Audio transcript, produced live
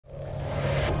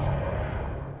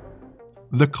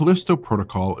The Callisto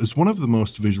Protocol is one of the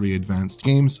most visually advanced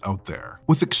games out there.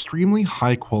 With extremely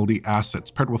high quality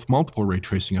assets paired with multiple ray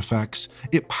tracing effects,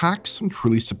 it packs some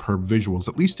truly superb visuals,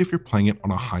 at least if you're playing it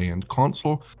on a high-end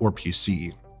console or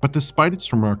PC. But despite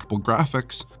its remarkable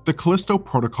graphics, the Callisto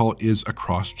Protocol is a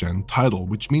cross-gen title,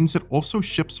 which means it also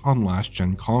ships on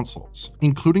last-gen consoles,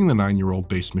 including the 9-year-old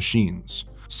base machines.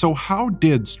 So how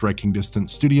did Striking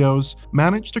Distance Studios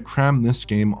manage to cram this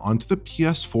game onto the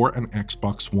PS4 and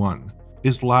Xbox One?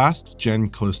 Is last-gen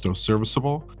Callisto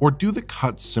serviceable, or do the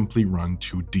cuts simply run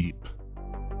too deep?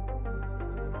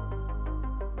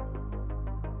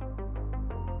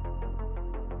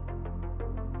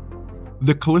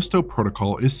 The Callisto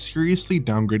Protocol is seriously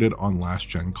downgraded on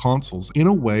last-gen consoles in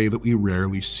a way that we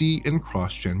rarely see in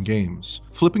cross-gen games.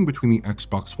 Flipping between the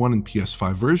Xbox One and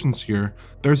PS5 versions here,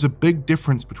 there's a big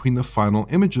difference between the final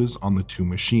images on the two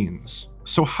machines.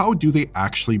 So how do they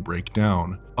actually break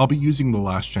down? I'll be using the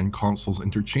last-gen consoles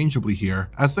interchangeably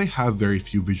here, as they have very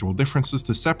few visual differences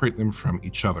to separate them from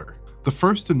each other. The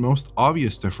first and most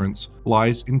obvious difference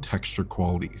lies in texture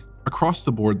quality. Across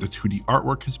the board, the 2D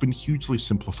artwork has been hugely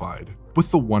simplified.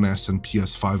 With the 1S and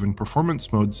PS5 in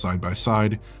performance modes side by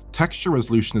side, texture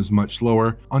resolution is much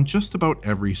lower on just about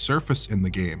every surface in the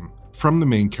game. From the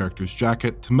main character's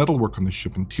jacket to metalwork on the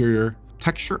ship interior,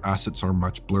 texture assets are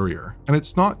much blurrier. And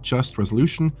it's not just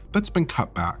resolution that's been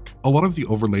cut back. A lot of the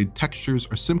overlaid textures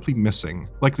are simply missing,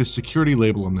 like the security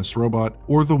label on this robot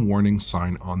or the warning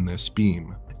sign on this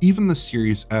beam. Even the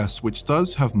Series S, which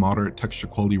does have moderate texture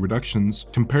quality reductions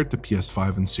compared to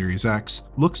PS5 and Series X,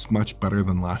 looks much better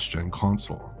than last-gen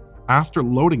console. After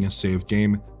loading a saved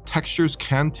game, textures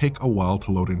can take a while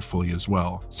to load in fully as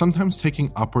well, sometimes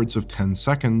taking upwards of 10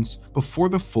 seconds before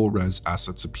the full-res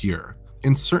assets appear.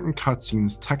 In certain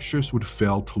cutscenes, textures would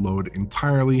fail to load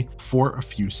entirely for a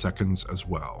few seconds as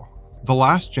well. The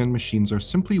last-gen machines are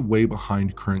simply way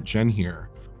behind current-gen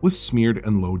here, with smeared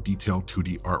and low-detail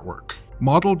 2D artwork.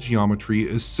 Model geometry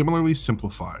is similarly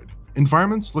simplified.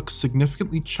 Environments look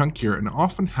significantly chunkier and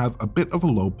often have a bit of a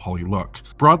low poly look.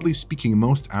 Broadly speaking,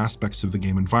 most aspects of the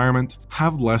game environment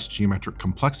have less geometric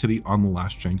complexity on the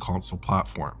last-gen console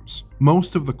platforms.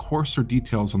 Most of the coarser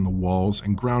details on the walls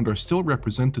and ground are still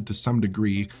represented to some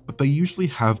degree, but they usually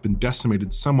have been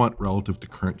decimated somewhat relative to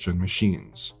current-gen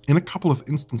machines. In a couple of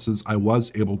instances, I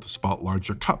was able to spot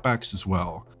larger cutbacks as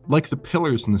well, like the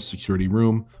pillars in the security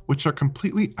room, which are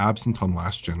completely absent on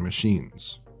last-gen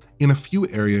machines. In a few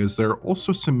areas, there are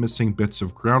also some missing bits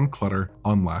of ground clutter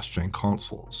on last-gen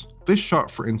consoles. This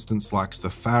shot, for instance, lacks the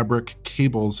fabric,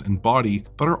 cables, and body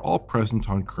that are all present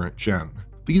on current-gen.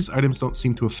 These items don't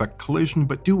seem to affect collision,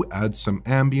 but do add some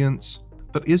ambience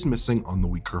that is missing on the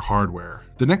weaker hardware.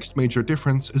 The next major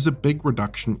difference is a big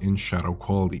reduction in shadow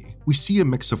quality. We see a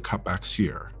mix of cutbacks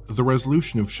here. The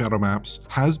resolution of shadow maps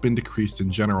has been decreased in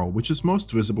general, which is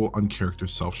most visible on character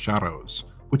self-shadows,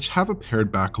 which have a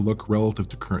pared back look relative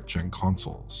to current-gen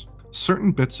consoles.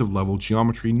 Certain bits of level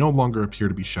geometry no longer appear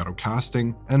to be shadow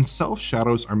casting, and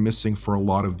self-shadows are missing for a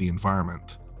lot of the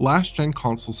environment. Last-gen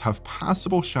consoles have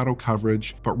passable shadow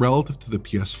coverage, but relative to the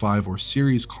PS5 or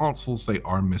Series consoles, they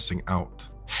are missing out.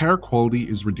 Hair quality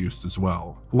is reduced as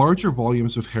well. Larger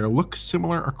volumes of hair look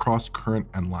similar across current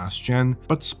and last-gen,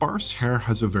 but sparse hair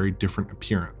has a very different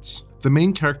appearance. The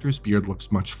main character's beard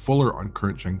looks much fuller on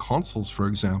current-gen consoles, for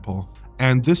example,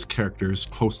 and this character's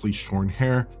closely shorn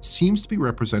hair seems to be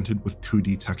represented with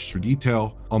 2D texture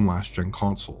detail on last-gen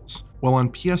consoles, while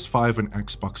on PS5 and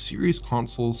Xbox Series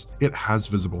consoles, it has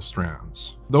visible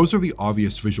strands. Those are the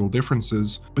obvious visual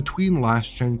differences between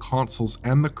last-gen consoles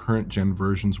and the current-gen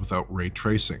versions without ray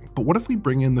tracing. But what if we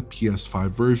bring in the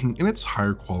PS5 version in its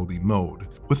higher quality mode,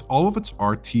 with all of its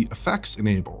RT effects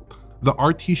enabled? The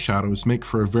RT shadows make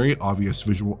for a very obvious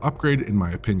visual upgrade in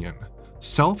my opinion.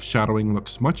 Self-shadowing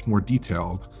looks much more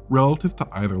detailed relative to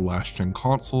either last-gen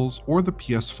consoles or the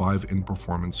PS5 in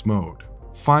performance mode.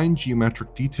 Fine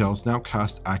geometric details now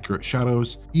cast accurate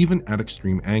shadows even at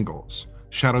extreme angles,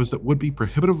 shadows that would be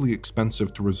prohibitively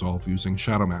expensive to resolve using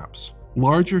shadow maps.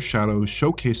 Larger shadows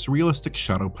showcase realistic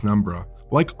shadow penumbra,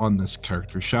 like on this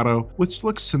character's shadow, which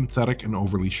looks synthetic and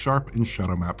overly sharp in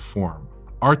shadow map form.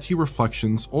 RT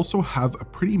reflections also have a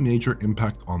pretty major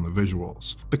impact on the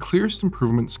visuals. The clearest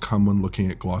improvements come when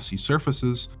looking at glossy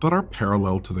surfaces that are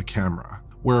parallel to the camera,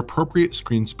 where appropriate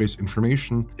screen space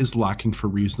information is lacking for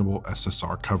reasonable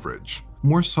SSR coverage.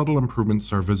 More subtle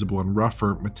improvements are visible in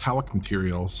rougher, metallic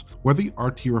materials, where the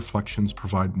RT reflections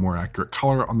provide more accurate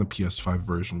color on the PS5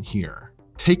 version here.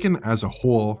 Taken as a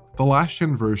whole, the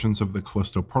last-gen versions of the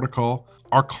Callisto Protocol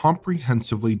are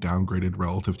comprehensively downgraded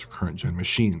relative to current-gen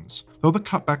machines, though the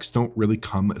cutbacks don't really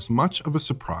come as much of a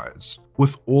surprise.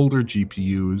 With older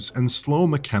GPUs and slow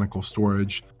mechanical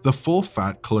storage, the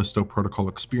full-fat Callisto Protocol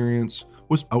experience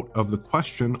was out of the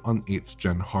question on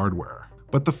 8th-gen hardware.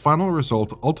 But the final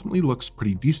result ultimately looks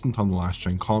pretty decent on the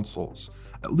last-gen consoles,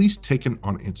 at least taken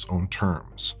on its own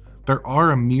terms. There are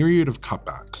a myriad of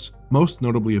cutbacks, most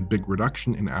notably a big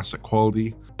reduction in asset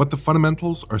quality, but the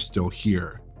fundamentals are still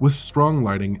here, with strong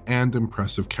lighting and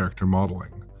impressive character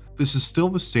modeling. This is still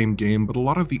the same game, but a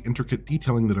lot of the intricate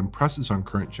detailing that impresses on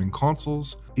current-gen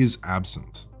consoles is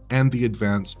absent, and the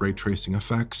advanced ray tracing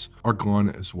effects are gone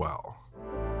as well.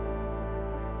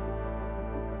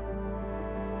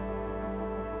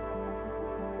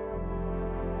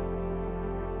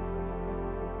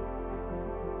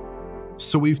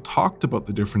 So we've talked about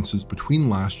the differences between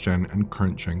last-gen and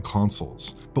current-gen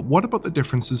consoles, but what about the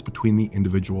differences between the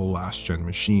individual last-gen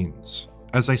machines?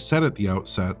 As I said at the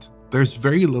outset, there's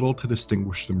very little to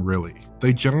distinguish them really.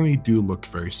 They generally do look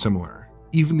very similar.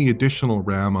 Even the additional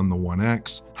RAM on the One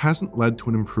X hasn't led to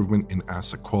an improvement in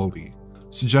asset quality,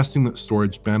 suggesting that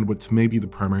storage bandwidth may be the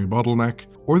primary bottleneck,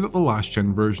 or that the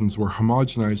last-gen versions were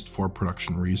homogenized for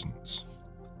production reasons.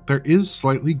 There is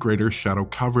slightly greater shadow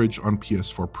coverage on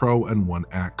PS4 Pro and One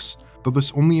X, though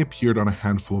this only appeared on a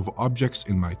handful of objects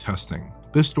in my testing.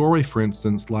 This doorway, for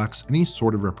instance, lacks any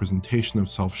sort of representation of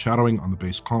self-shadowing on the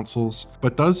base consoles,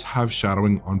 but does have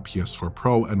shadowing on PS4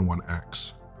 Pro and One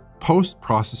X.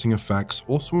 Post-processing effects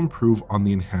also improve on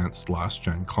the enhanced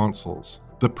last-gen consoles.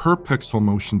 The per-pixel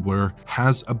motion blur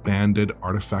has a banded,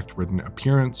 artifact-ridden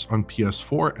appearance on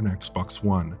PS4 and Xbox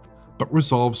One, but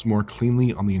resolves more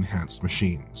cleanly on the enhanced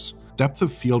machines. Depth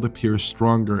of field appears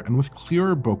stronger and with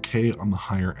clearer bokeh on the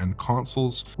higher-end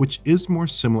consoles, which is more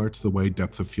similar to the way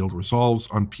depth of field resolves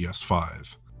on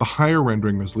PS5. The higher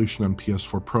rendering resolution on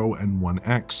PS4 Pro and One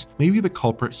X may be the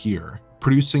culprit here,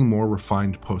 producing more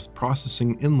refined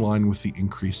post-processing in line with the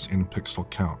increase in pixel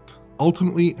count.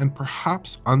 Ultimately, and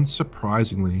perhaps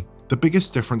unsurprisingly, the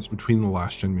biggest difference between the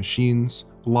last-gen machines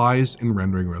lies in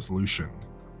rendering resolution.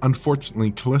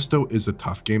 Unfortunately, Callisto is a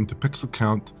tough game to pixel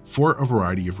count for a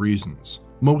variety of reasons,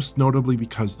 most notably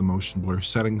because the motion blur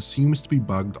setting seems to be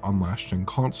bugged on last-gen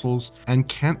consoles and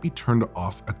can't be turned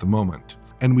off at the moment,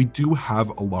 and we do have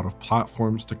a lot of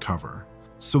platforms to cover.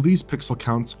 So these pixel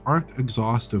counts aren't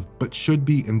exhaustive, but should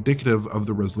be indicative of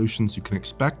the resolutions you can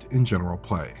expect in general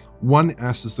play. One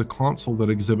S is the console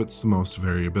that exhibits the most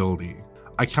variability.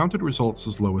 I counted results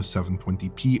as low as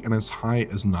 720p and as high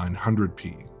as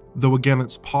 900p. Though again,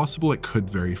 it's possible it could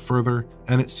vary further,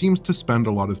 and it seems to spend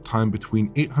a lot of time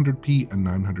between 800p and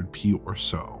 900p or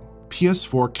so.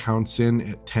 PS4 counts in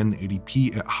at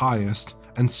 1080p at highest,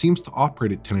 and seems to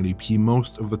operate at 1080p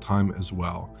most of the time as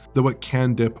well, though it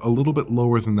can dip a little bit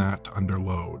lower than that under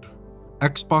load.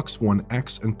 Xbox One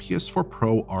X and PS4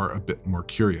 Pro are a bit more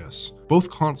curious.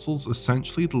 Both consoles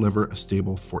essentially deliver a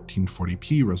stable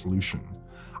 1440p resolution.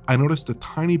 I noticed a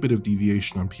tiny bit of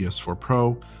deviation on PS4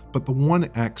 Pro, but the One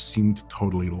X seemed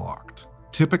totally locked.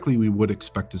 Typically, we would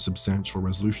expect a substantial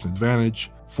resolution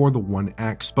advantage for the One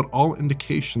X, but all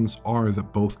indications are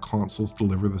that both consoles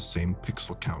deliver the same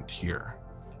pixel count here.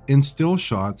 In still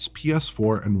shots,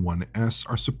 PS4 and One S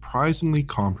are surprisingly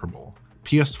comparable.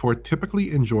 PS4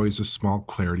 typically enjoys a small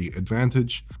clarity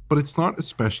advantage, but it's not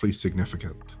especially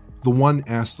significant. The One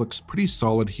S looks pretty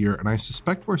solid here, and I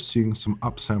suspect we're seeing some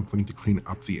upsampling to clean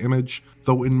up the image,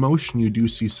 though in motion you do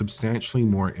see substantially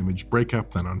more image breakup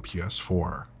than on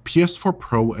PS4. PS4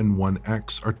 Pro and One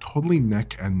X are totally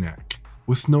neck and neck,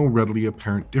 with no readily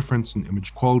apparent difference in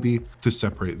image quality to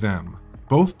separate them.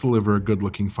 Both deliver a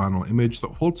good-looking final image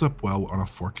that holds up well on a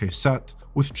 4K set,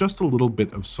 with just a little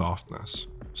bit of softness.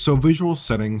 So visual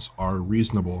settings are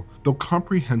reasonable, though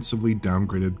comprehensively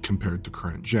downgraded compared to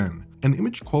current gen, and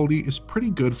image quality is pretty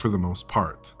good for the most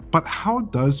part. But how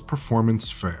does performance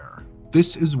fare?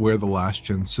 This is where the last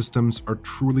gen systems are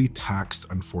truly taxed,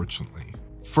 unfortunately.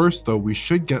 First though, we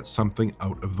should get something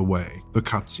out of the way, the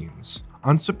cutscenes.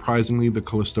 Unsurprisingly, the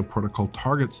Callisto Protocol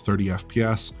targets 30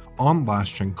 FPS on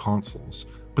last gen consoles,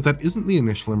 but that isn't the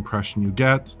initial impression you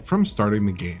get from starting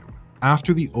the game.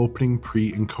 After the opening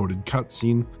pre-encoded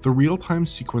cutscene, the real-time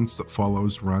sequence that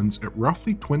follows runs at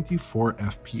roughly 24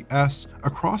 FPS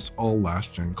across all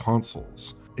last-gen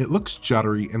consoles. It looks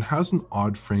jittery and has an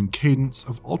odd frame cadence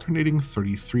of alternating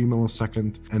 33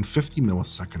 millisecond and 50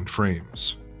 millisecond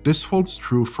frames. This holds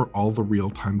true for all the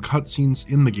real-time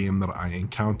cutscenes in the game that I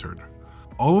encountered.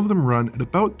 All of them run at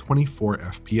about 24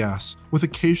 FPS, with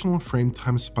occasional frame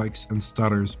time spikes and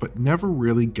stutters, but never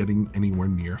really getting anywhere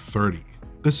near 30.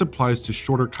 This applies to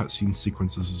shorter cutscene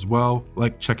sequences as well,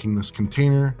 like checking this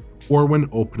container, or when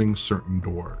opening certain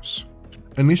doors.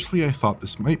 Initially I thought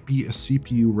this might be a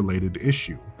CPU related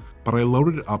issue, but I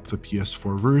loaded up the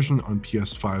PS4 version on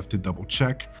PS5 to double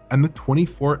check, and the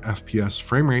 24 FPS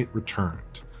framerate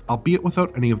returned, albeit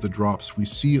without any of the drops we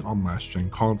see on last-gen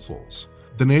consoles.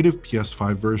 The native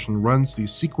PS5 version runs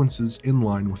these sequences in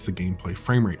line with the gameplay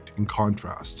framerate, in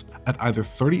contrast, at either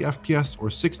 30 FPS or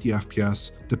 60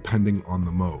 FPS depending on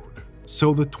the mode.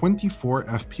 So the 24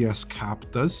 FPS cap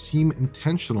does seem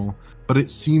intentional, but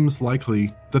it seems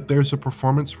likely that there's a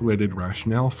performance-related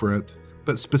rationale for it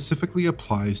that specifically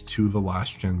applies to the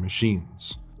last-gen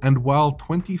machines. And while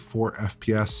 24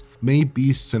 FPS may be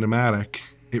cinematic,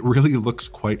 it really looks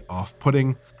quite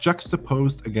off-putting,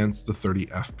 juxtaposed against the 30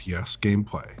 FPS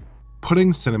gameplay.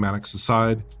 Putting cinematics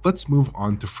aside, let's move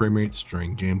on to frame rates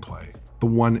during gameplay. The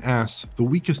One S, the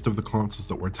weakest of the consoles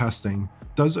that we're testing,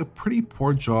 does a pretty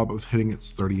poor job of hitting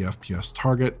its 30 FPS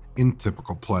target in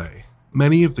typical play.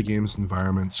 Many of the game's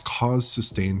environments cause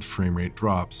sustained frame rate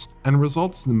drops, and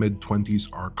results in the mid-20s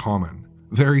are common.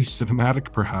 Very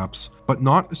cinematic perhaps, but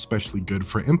not especially good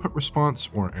for input response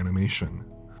or animation.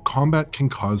 Combat can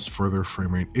cause further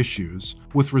frame rate issues,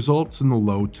 with results in the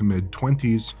low to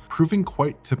mid-20s proving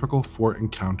quite typical for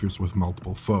encounters with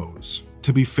multiple foes.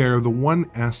 To be fair, the One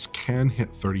S can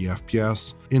hit 30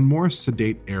 FPS in more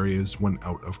sedate areas when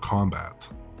out of combat,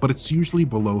 but it's usually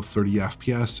below 30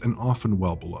 FPS and often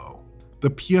well below. The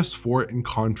PS4, in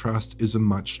contrast, is a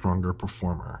much stronger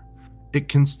performer. It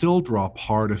can still drop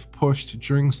hard if pushed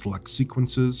during select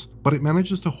sequences, but it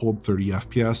manages to hold 30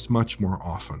 FPS much more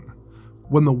often.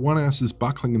 When the One S is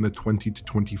buckling in the 20 to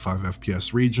 25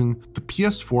 FPS region, the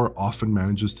PS4 often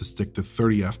manages to stick to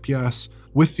 30 FPS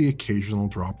with the occasional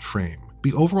dropped frame.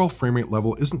 The overall frame rate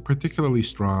level isn't particularly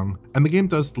strong, and the game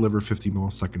does deliver 50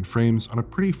 millisecond frames on a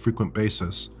pretty frequent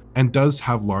basis, and does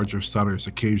have larger stutters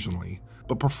occasionally,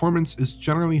 but performance is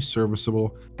generally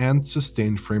serviceable and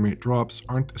sustained framerate drops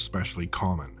aren't especially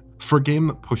common. For a game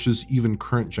that pushes even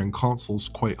current-gen consoles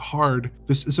quite hard,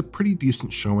 this is a pretty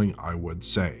decent showing, I would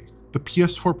say. The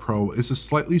PS4 Pro is a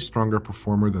slightly stronger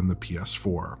performer than the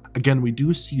PS4. Again, we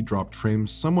do see dropped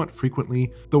frames somewhat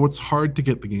frequently, though it's hard to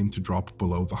get the game to drop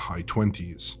below the high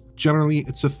 20s. Generally,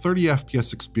 it's a 30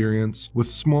 FPS experience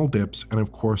with small dips and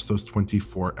of course those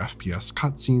 24 FPS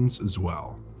cutscenes as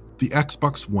well. The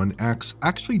Xbox One X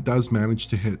actually does manage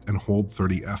to hit and hold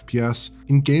 30 FPS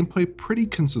in gameplay pretty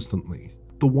consistently.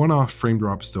 The one-off frame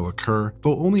drops still occur,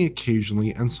 though only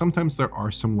occasionally, and sometimes there are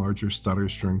some larger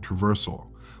stutters during traversal.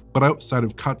 But outside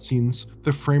of cutscenes,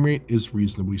 the frame rate is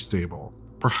reasonably stable.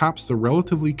 Perhaps the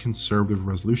relatively conservative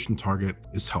resolution target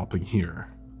is helping here.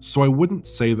 So I wouldn't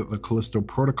say that the Callisto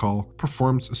Protocol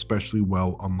performs especially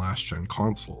well on last-gen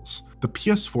consoles. The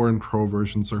PS4 and Pro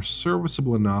versions are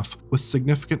serviceable enough with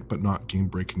significant but not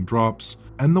game-breaking drops,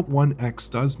 and the One X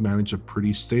does manage a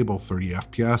pretty stable 30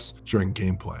 FPS during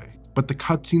gameplay. But the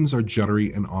cutscenes are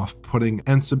jittery and off-putting,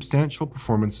 and substantial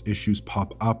performance issues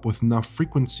pop up with enough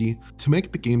frequency to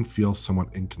make the game feel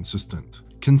somewhat inconsistent.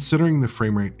 Considering the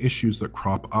framerate issues that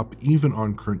crop up even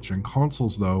on current-gen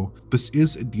consoles though, this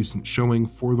is a decent showing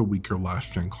for the weaker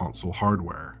last-gen console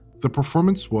hardware. The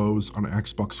performance woes on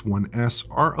Xbox One S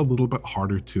are a little bit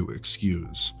harder to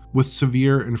excuse, with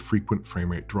severe and frequent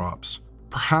framerate drops.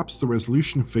 Perhaps the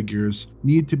resolution figures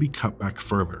need to be cut back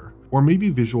further, or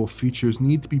maybe visual features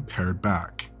need to be pared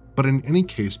back, but in any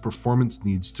case performance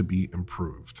needs to be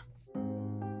improved.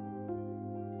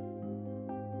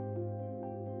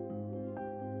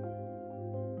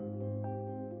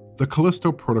 The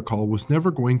Callisto Protocol was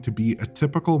never going to be a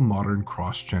typical modern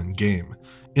cross-gen game.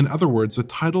 In other words, a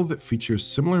title that features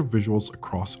similar visuals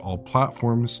across all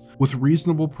platforms, with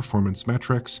reasonable performance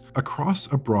metrics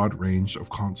across a broad range of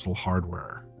console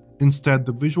hardware. Instead,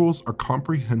 the visuals are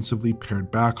comprehensively pared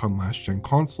back on last-gen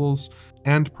consoles,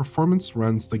 and performance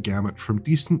runs the gamut from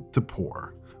decent to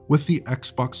poor, with the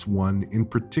Xbox One in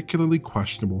particularly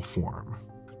questionable form.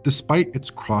 Despite its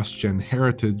cross-gen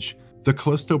heritage, the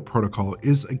Callisto Protocol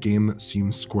is a game that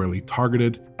seems squarely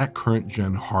targeted at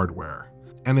current-gen hardware,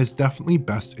 and is definitely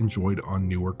best enjoyed on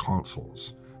newer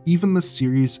consoles. Even the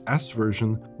Series S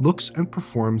version looks and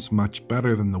performs much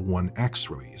better than the One X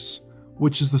release,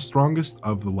 which is the strongest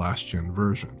of the last-gen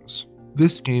versions.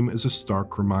 This game is a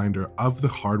stark reminder of the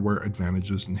hardware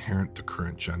advantages inherent to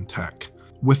current-gen tech.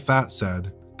 With that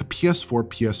said, the PS4,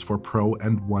 PS4 Pro,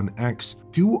 and One X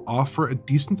do offer a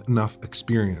decent enough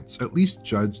experience, at least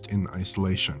judged in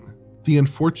isolation. The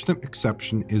unfortunate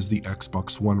exception is the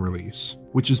Xbox One release,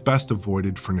 which is best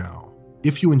avoided for now.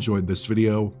 If you enjoyed this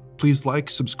video, please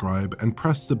like, subscribe, and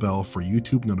press the bell for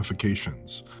YouTube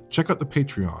notifications. Check out the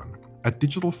Patreon. at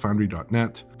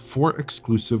digitalfoundry.net for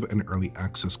exclusive and early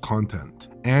access content.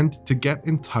 And to get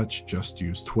in touch, just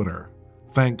use Twitter.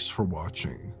 Thanks for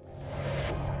watching.